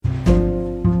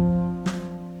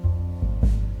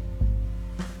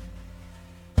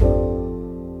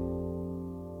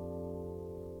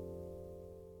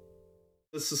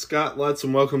This is Scott Lutz,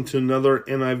 and welcome to another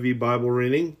NIV Bible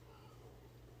reading.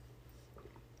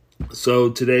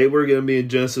 So today we're going to be in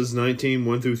Genesis 19,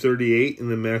 1 through 38, and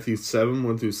then Matthew 7,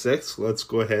 1 through 6. Let's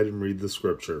go ahead and read the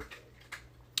scripture.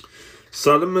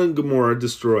 Sodom and Gomorrah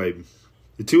destroyed.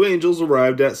 The two angels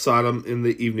arrived at Sodom in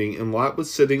the evening, and Lot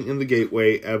was sitting in the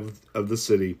gateway of the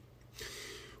city.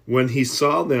 When he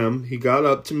saw them, he got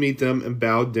up to meet them and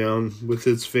bowed down with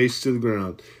his face to the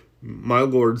ground. "My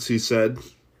lords," he said,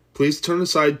 "please turn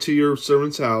aside to your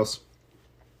servant's house.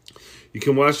 You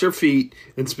can wash your feet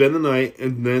and spend the night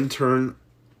and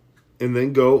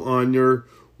then go on your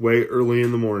way early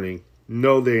in the morning."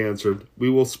 "No," they answered, "we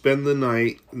will spend the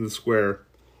night in the square."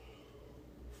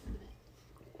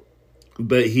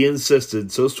 But he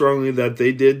insisted so strongly that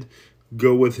they did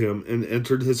go with him and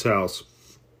entered his house.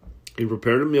 He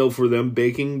prepared a meal for them,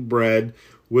 baking bread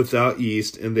without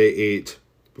yeast, and they ate.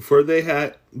 Before they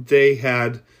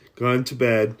had gone to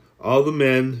bed, all the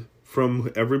men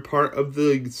from every part of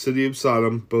the city of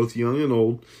Sodom, both young and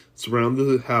old, surrounded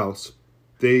the house.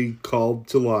 They called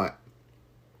to Lot,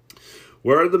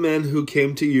 "Where are the men who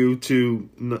came to you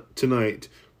tonight?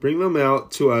 Bring them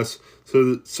out to us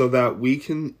so that we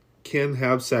can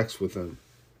have sex with them."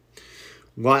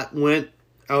 Lot went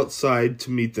outside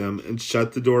to meet them and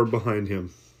shut the door behind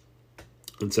him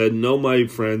and said, "No, my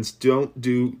friends, don't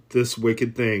do this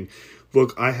wicked thing.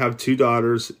 Look, I have two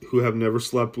daughters who have never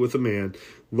slept with a man.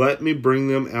 Let me bring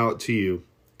them out to you,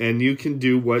 and you can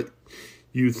do what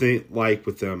you like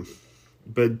with them.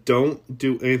 But don't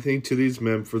do anything to these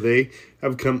men, for they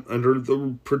have come under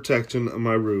the protection of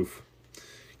my roof."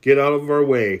 "Get out of our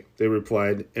way," they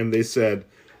replied, and they said,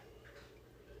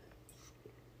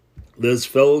 "This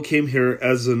fellow came here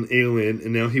as an alien,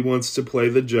 and now he wants to play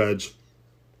the judge.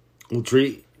 We'll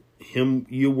treat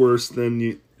you worse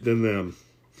than them."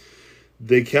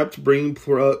 They kept bringing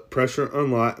pressure on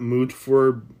Lot and moved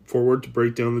forward to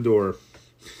break down the door.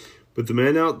 But the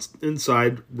men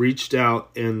inside reached out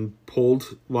and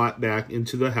pulled Lot back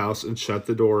into the house and shut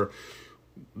the door.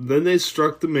 Then they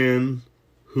struck the men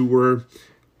who were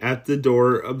at the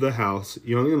door of the house,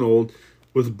 young and old,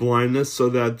 with blindness so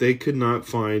that they could not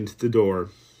find the door.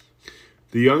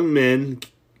 The young men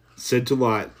said to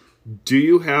Lot, "Do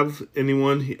you have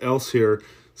anyone else here,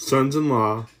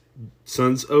 sons-in-law,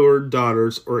 sons or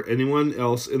daughters, or anyone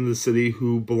else in the city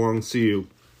who belongs to you?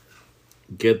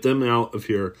 Get them out of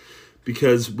here,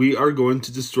 because we are going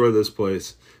to destroy this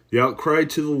place." The outcry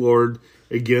to the Lord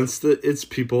against its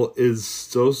people is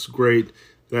so great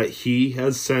that he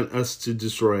has sent us to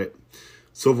destroy it.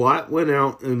 So Lot went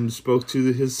out and spoke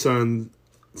to his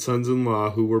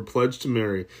sons-in-law who were pledged to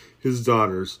marry his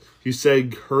daughters. He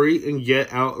said, "Hurry and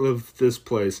get out of this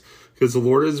place, because the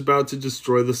Lord is about to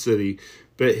destroy the city."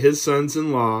 But his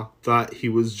sons-in-law thought he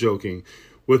was joking.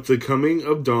 With the coming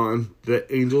of dawn,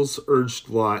 the angels urged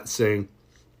Lot, saying,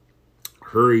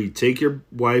 "Hurry, take your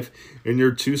wife and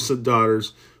your two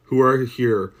daughters who are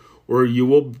here, or you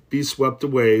will be swept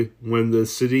away when the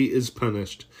city is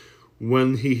punished."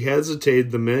 When he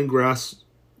hesitated, the men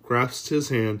grasped his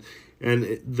hand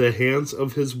and the hands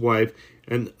of his wife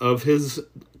and of his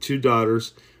two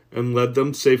daughters and led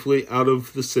them safely out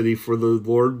of the city, for the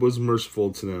Lord was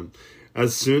merciful to them.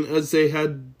 As soon as they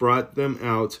had brought them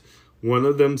out, one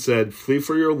of them said, "Flee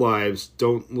for your lives,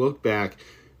 don't look back,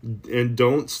 and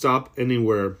don't stop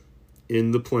anywhere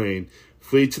in the plain.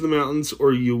 Flee to the mountains,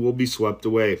 or you will be swept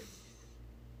away."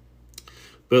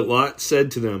 But Lot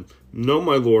said to them, "No,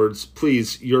 my lords,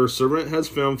 please, your servant has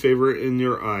found favor in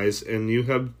your eyes, and you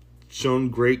have shown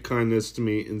great kindness to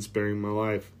me in sparing my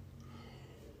life.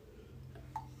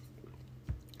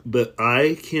 But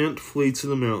I can't flee to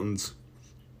the mountains.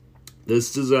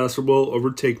 This disaster will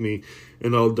overtake me,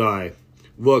 and I'll die.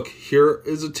 Look, here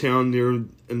is a town near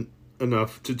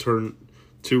enough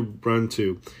to run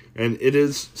to, and it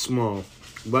is small.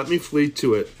 Let me flee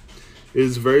to it. It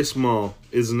is very small,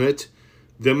 isn't it?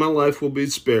 Then my life will be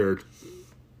spared."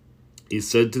 He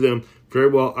said to them, "Very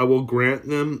well, I will grant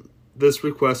them this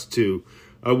request too.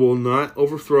 I will not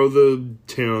overthrow the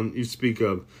town you speak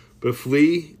of, but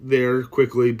flee there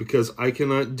quickly, because I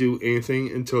cannot do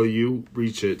anything until you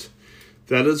reach it."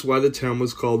 That is why the town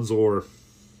was called Zoar.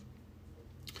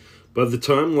 By the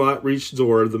time Lot reached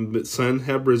Zoar, the sun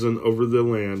had risen over the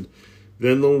land.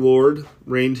 Then the Lord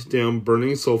rained down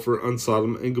burning sulfur on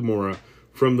Sodom and Gomorrah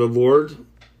from the Lord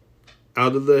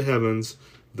out of the heavens.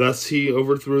 Thus he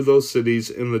overthrew those cities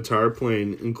in the entire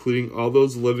plain, including all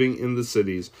those living in the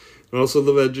cities, and also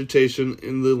the vegetation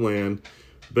in the land.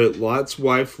 But Lot's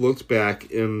wife looked back,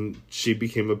 and she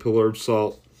became a pillar of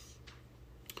salt.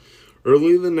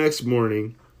 Early the next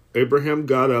morning, Abraham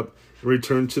got up and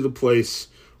returned to the place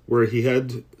where he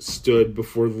had stood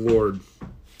before the Lord.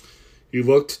 He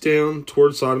looked down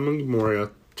toward Sodom and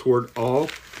Gomorrah, toward all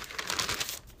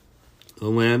the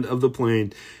land of the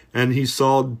plain, and he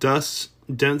saw dense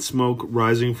smoke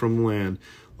rising from the land,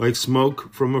 like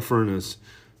smoke from a furnace.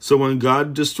 So when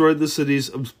God destroyed the cities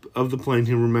of the plain,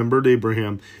 he remembered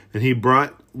Abraham, and he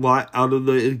brought Lot out of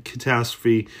the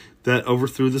catastrophe that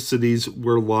overthrew the cities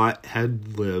where Lot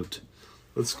had lived.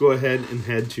 Let's go ahead and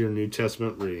head to your New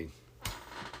Testament reading.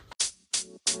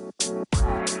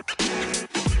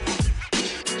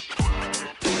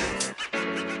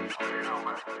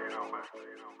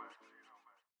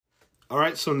 All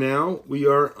right, so now we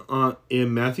are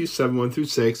in Matthew 7, 1 through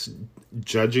 6,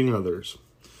 judging others.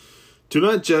 Do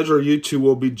not judge, or you too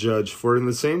will be judged. For in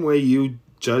the same way you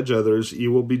judge others,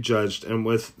 you will be judged, and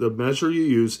with the measure you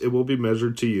use, it will be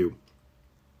measured to you.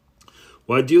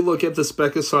 Why do you look at the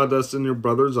speck of sawdust in your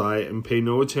brother's eye, and pay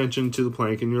no attention to the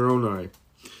plank in your own eye?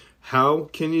 How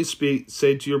can you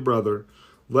say to your brother,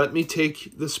 let me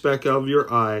take the speck out of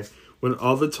your eye, when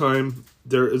all the time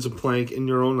there is a plank in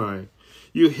your own eye?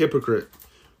 You hypocrite!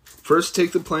 First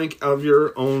take the plank out of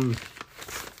your own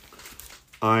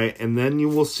eye, and then you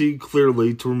will see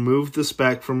clearly to remove the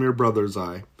speck from your brother's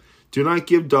eye. Do not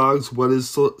give dogs what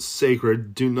is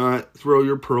sacred. Do not throw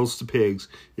your pearls to pigs.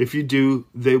 If you do,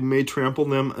 they may trample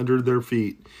them under their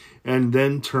feet, and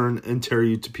then turn and tear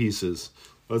you to pieces.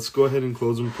 Let's go ahead and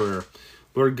close in prayer.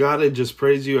 Lord God, I just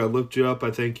praise you. I lift you up.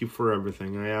 I thank you for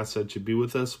everything. I ask that you be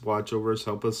with us, watch over us,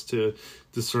 help us to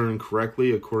discern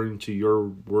correctly according to your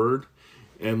word.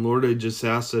 And Lord, I just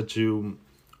ask that you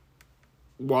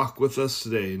walk with us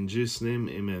today. In Jesus' name,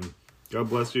 amen. God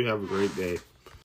bless you. Have a great day.